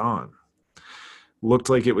Until Dawn. Looked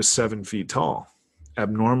like it was 7 feet tall.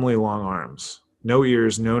 Abnormally long arms. No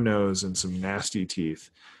ears, no nose, and some nasty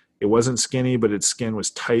teeth. It wasn't skinny, but its skin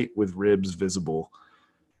was tight with ribs visible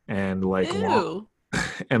and like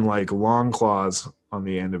long claws on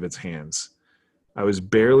the end of its hands. I was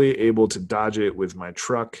barely able to dodge it with my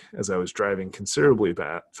truck as I was driving considerably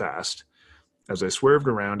fast. As I swerved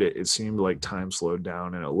around it, it seemed like time slowed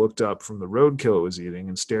down, and it looked up from the roadkill it was eating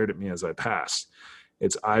and stared at me as I passed.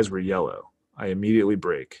 Its eyes were yellow. I immediately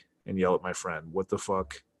brake and yell at my friend, "What the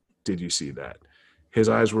fuck? Did you see that?" His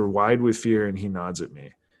eyes were wide with fear, and he nods at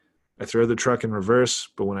me. I throw the truck in reverse,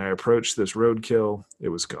 but when I approach this roadkill, it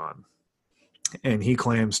was gone. And he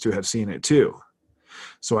claims to have seen it too.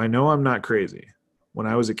 So I know I'm not crazy. When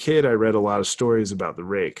I was a kid, I read a lot of stories about the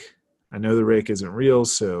rake. I know the rake isn't real,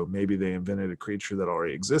 so maybe they invented a creature that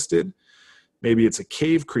already existed. Maybe it's a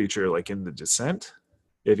cave creature like in The Descent.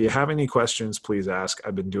 If you have any questions, please ask.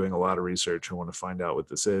 I've been doing a lot of research. I want to find out what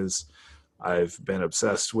this is. I've been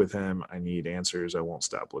obsessed with him. I need answers. I won't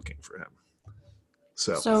stop looking for him.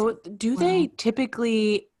 So do they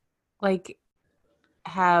typically like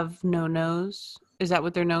have no nose? Is that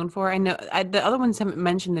what they're known for? I know the other ones haven't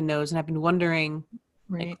mentioned the nose, and I've been wondering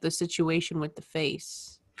like, the situation with the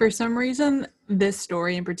face. For some reason, this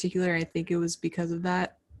story in particular, I think it was because of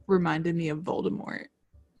that, reminded me of Voldemort.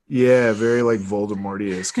 Yeah, very like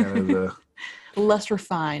Voldemortious kind of the less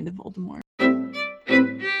refined Voldemort.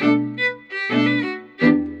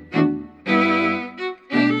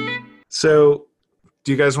 So,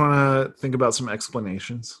 do you guys want to think about some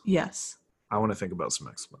explanations? Yes. I want to think about some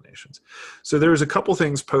explanations. So there was a couple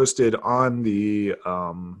things posted on the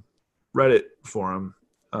Reddit forum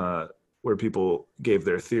where people gave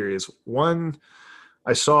their theories. One,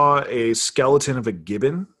 I saw a skeleton of a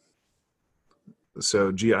gibbon.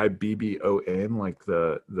 So Gibbon, like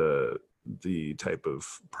the type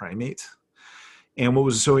of primate. And what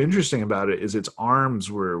was so interesting about it is its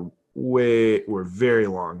arms were very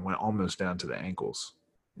long, went almost down to the ankles,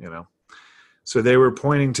 you know. So they were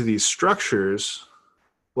pointing to these structures,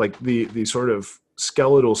 like the sort of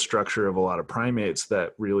skeletal structure of a lot of primates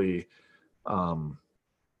that really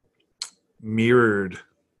mirrored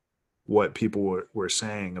what people were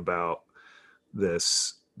saying about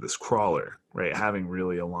this crawler, right? Having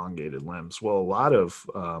really elongated limbs. Well, a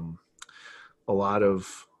lot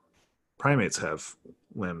of primates have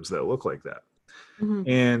limbs that look like that. Mm-hmm.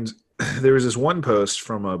 And there was this one post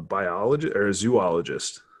from a biologist or a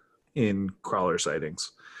zoologist in crawler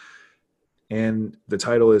sightings. And the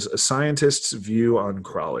title is A Scientist's View on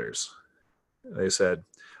Crawlers. They said,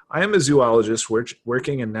 I am a zoologist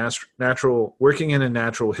working in a natural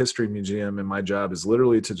history museum, and my job is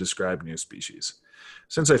literally to describe new species.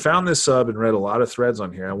 Since I found this sub and read a lot of threads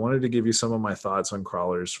on here, I wanted to give you some of my thoughts on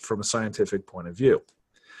crawlers from a scientific point of view.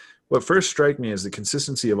 What first struck me is the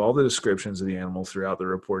consistency of all the descriptions of the animal throughout the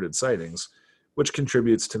reported sightings, which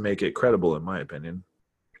contributes to make it credible in my opinion,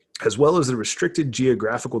 as well as the restricted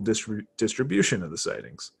geographical distribution of the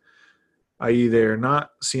sightings, i.e. they are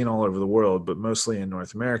not seen all over the world, but mostly in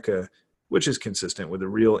North America, which is consistent with a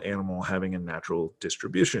real animal having a natural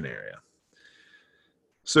distribution area.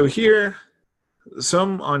 So here,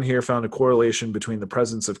 some on here found a correlation between the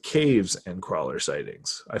presence of caves and crawler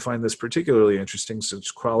sightings. I find this particularly interesting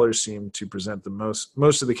since crawlers seem to present the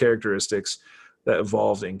most of the characteristics that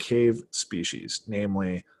evolved in cave species,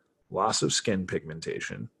 namely loss of skin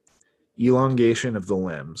pigmentation, elongation of the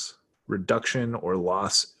limbs, reduction or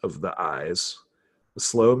loss of the eyes, a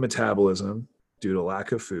slow metabolism due to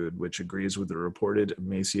lack of food, which agrees with the reported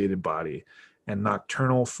emaciated body, and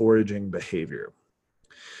nocturnal foraging behavior.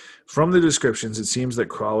 From the descriptions, it seems that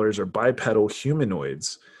crawlers are bipedal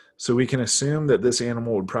humanoids, so we can assume that this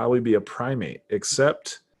animal would probably be a primate,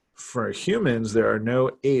 except for humans, there are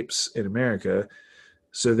no apes in America,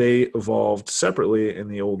 so they evolved separately in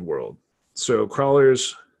the old world. So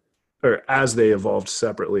crawlers, or as they evolved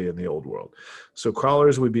separately in the old world. So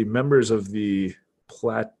crawlers would be members of the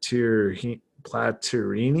Platyrini,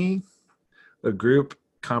 a group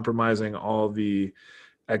comprising all the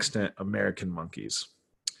extant American monkeys.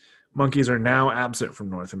 Monkeys are now absent from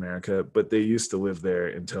North America, but they used to live there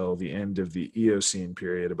until the end of the Eocene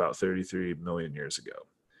period about 33 million years ago,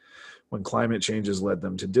 when climate changes led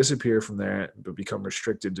them to disappear from there but become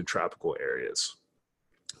restricted to tropical areas.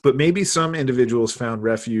 But maybe some individuals found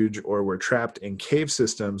refuge or were trapped in cave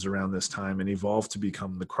systems around this time and evolved to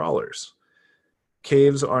become the crawlers.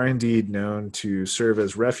 Caves are indeed known to serve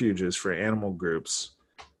as refuges for animal groups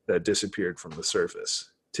that disappeared from the surface.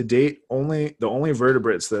 To date, the only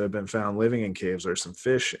vertebrates that have been found living in caves are some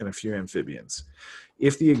fish and a few amphibians.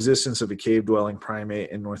 If the existence of a cave-dwelling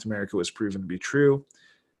primate in North America was proven to be true,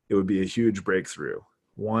 it would be a huge breakthrough.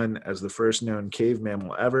 One, as the first known cave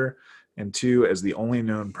mammal ever, and two, as the only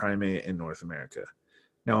known primate in North America.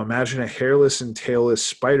 Now imagine a hairless and tailless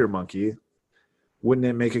spider monkey. Wouldn't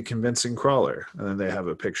it make a convincing crawler? And then they have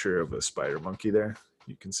a picture of a spider monkey there.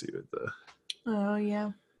 You can see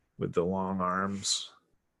with the long arms.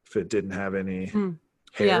 If it didn't have any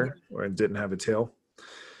hair or it didn't have a tail.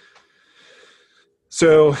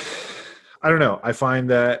 So I don't know. I find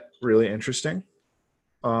that really interesting.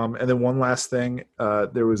 And then one last thing,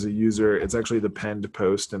 there was a user, it's actually the pinned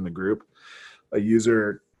post in the group. A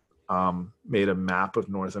user made a map of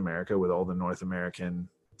North America with all the North American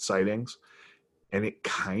sightings. And it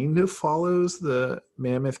kind of follows the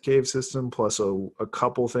Mammoth Cave system, plus a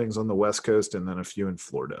couple things on the West Coast and then a few in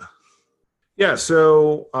Florida. Yeah,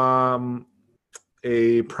 so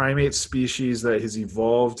a primate species that has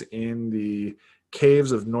evolved in the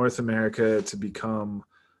caves of North America to become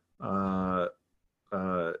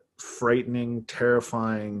frightening,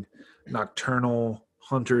 terrifying, nocturnal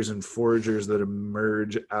hunters and foragers that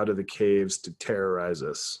emerge out of the caves to terrorize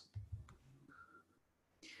us.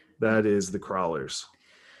 That is the crawlers.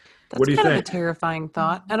 That's What do you kind think? of a terrifying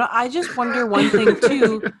thought. And I just wonder one thing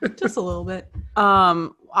too. Just a little bit.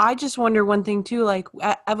 I just wonder one thing too, like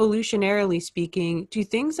evolutionarily speaking, do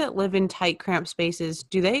things that live in tight, cramped spaces,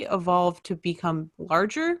 do they evolve to become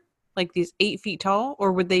larger, like these 8 feet tall,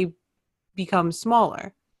 or would they become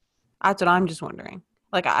smaller? That's what I'm just wondering.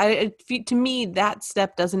 Like, to me, that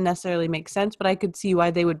step doesn't necessarily make sense, but I could see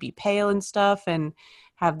why they would be pale and stuff and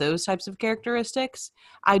have those types of characteristics.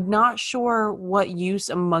 I'm not sure what use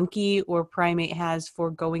a monkey or primate has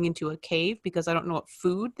for going into a cave because I don't know what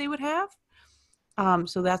food they would have.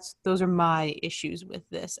 So those are my issues with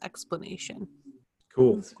this explanation.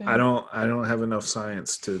 Cool. That's fair. I don't have enough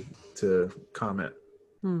science to comment.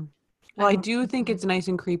 Well, I do think it's nice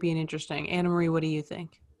and creepy and interesting. Anna Marie, what do you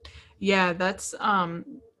think? Yeah, that's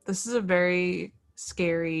this is a very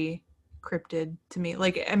scary cryptid to me.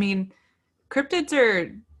 Like, I mean, cryptids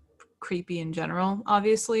are creepy in general,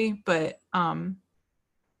 obviously, but I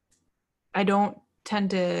don't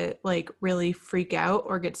tend to like really freak out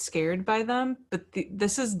or get scared by them, but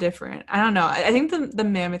this is different. I don't know. I think the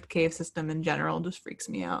Mammoth Cave system in general just freaks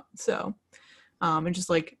me out. So and just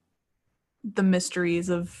like the mysteries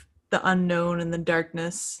of the unknown and the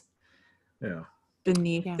darkness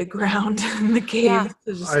beneath the ground in the cave. Yeah.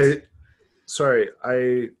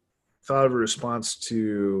 I thought of a response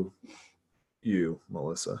to you,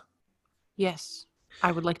 Melissa. Yes,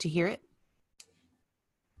 I would like to hear it.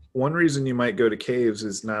 One reason you might go to caves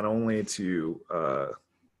is not only to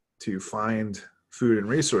find food and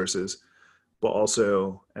resources, but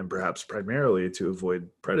also, and perhaps primarily, to avoid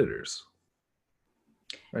predators.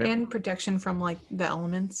 Right? And protection from like the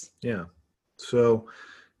elements. Yeah. So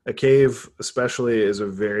a cave especially is a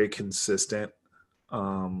very consistent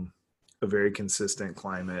climate,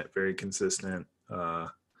 very consistent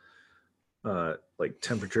like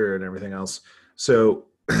temperature and everything else. So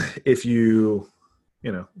if you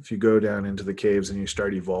go down into the caves and you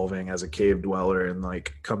start evolving as a cave dweller and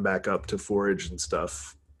like come back up to forage and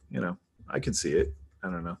stuff, I could see it. I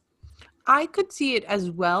don't know. I could see it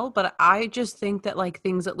as well, but I just think that like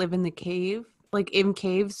things that live in the cave, like in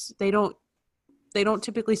caves, they don't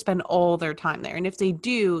typically spend all their time there. And if they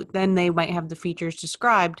do, then they might have the features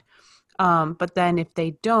described. But then if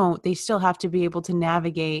they don't, they still have to be able to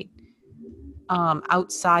navigate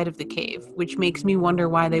outside of the cave, which makes me wonder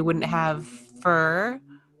why they wouldn't have fur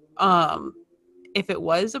if it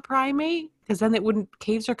was a primate, because then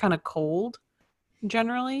caves are kind of cold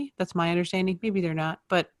generally. That's my understanding. Maybe they're not,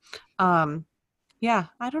 but yeah,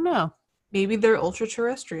 I don't know. Maybe they're ultra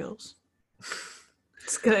terrestrials.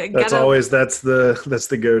 That's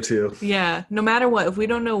the go-to. Yeah, no matter what, if we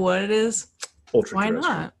don't know what it is, why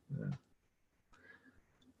not?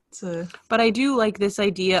 Yeah. But I do like this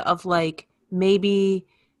idea of like, maybe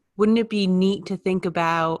wouldn't it be neat to think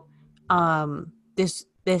about this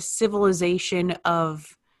civilization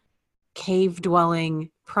of cave dwelling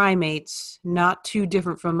primates, not too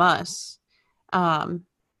different from us,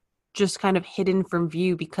 just kind of hidden from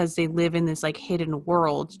view because they live in this like hidden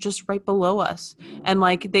world just right below us. And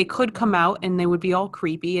like they could come out and they would be all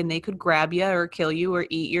creepy and they could grab you or kill you or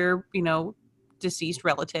eat your, deceased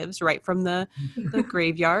relatives right from the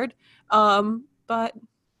graveyard. But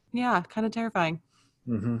yeah, kind of terrifying.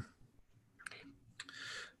 Mm-hmm.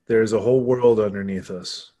 There's a whole world underneath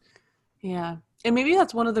us. Yeah. And maybe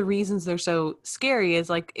that's one of the reasons they're so scary is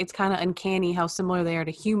like it's kind of uncanny how similar they are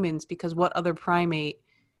to humans, because what other primate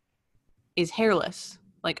is hairless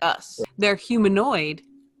like us? They're humanoid,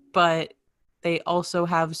 but they also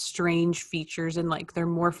have strange features in like their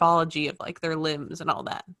morphology of like their limbs and all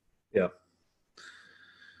that. Yeah.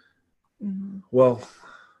 Mm-hmm. Well,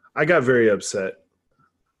 I got very upset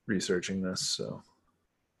researching this, so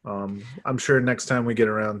I'm sure next time we get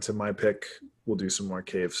around to my pick, we'll do some more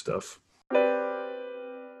cave stuff.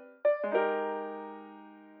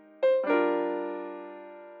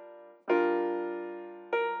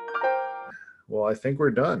 Well, I think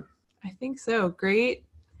we're done. I think so. Great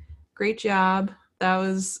job. That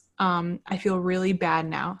was I feel really bad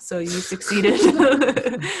now. So you succeeded.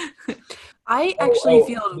 I actually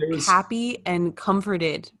feel happy and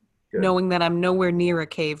comforted knowing that I'm nowhere near a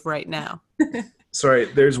cave right now. Sorry,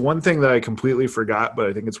 there's one thing that I completely forgot, but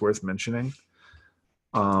I think it's worth mentioning.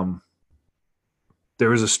 There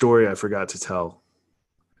was a story I forgot to tell.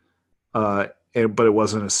 But it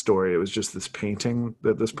wasn't a story. It was just this painting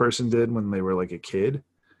that this person did when they were like a kid.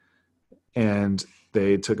 And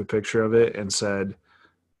they took a picture of it and said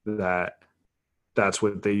that that's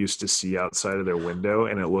what they used to see outside of their window,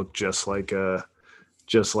 and it looked just like a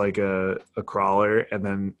crawler. And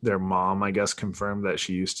then their mom, I guess, confirmed that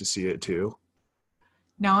she used to see it too.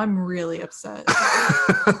 Now I'm really upset.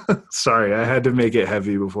 Sorry, I had to make it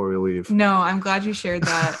heavy before we leave. No, I'm glad you shared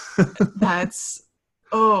that. That's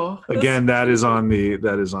again, that is on the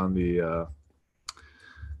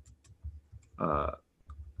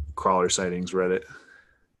crawler sightings Reddit.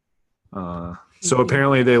 So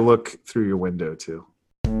apparently they look through your window too.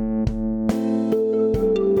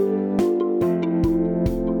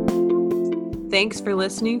 Thanks for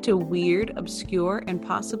listening to Weird, Obscure, and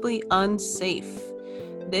Possibly Unsafe.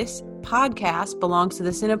 This podcast belongs to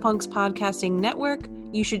the Cinepunks Podcasting Network.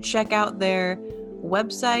 You should check out their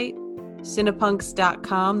website,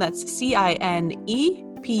 cinepunks.com. That's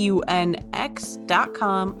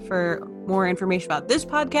CINEPUNX.com for more information about this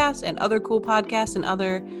podcast and other cool podcasts and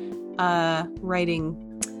other writing.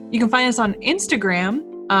 You can find us on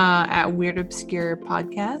Instagram at Weird Obscure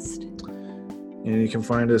Podcast. And you can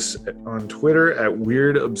find us on Twitter at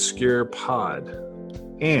Weird Obscure Pod.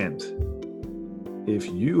 And if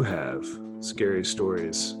you have scary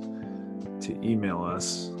stories, to email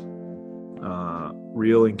us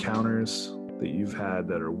real encounters that you've had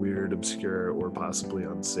that are weird, obscure, or possibly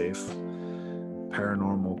unsafe,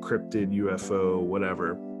 paranormal, cryptid, UFO,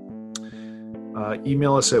 whatever.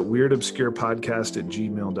 Email us at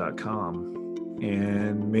weirdobscurepodcast@gmail.com,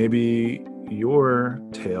 and maybe your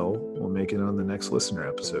tale will make it on the next listener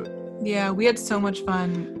episode. Yeah, we had so much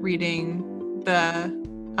fun reading the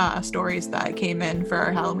stories that came in for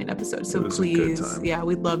our Halloween episode. So please, yeah,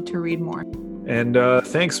 we'd love to read more. And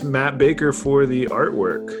thanks, Matt Baker, for the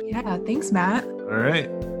artwork. Yeah, thanks, Matt. All right.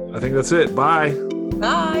 I think that's it. Bye.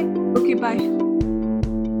 Bye. Okay, bye.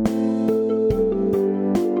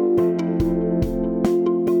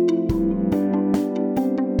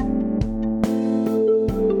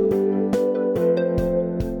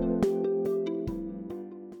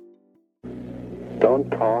 Don't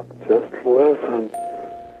talk, just listen.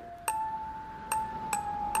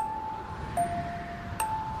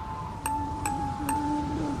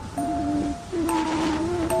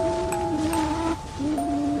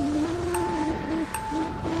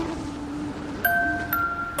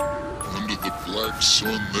 Under the black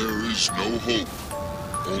sun there is no hope,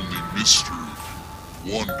 only mystery,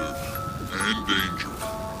 wonder, and danger.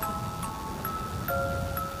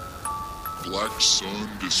 Black Sun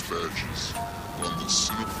Dispatches on the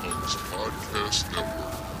Cinepunks Podcast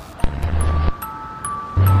Network.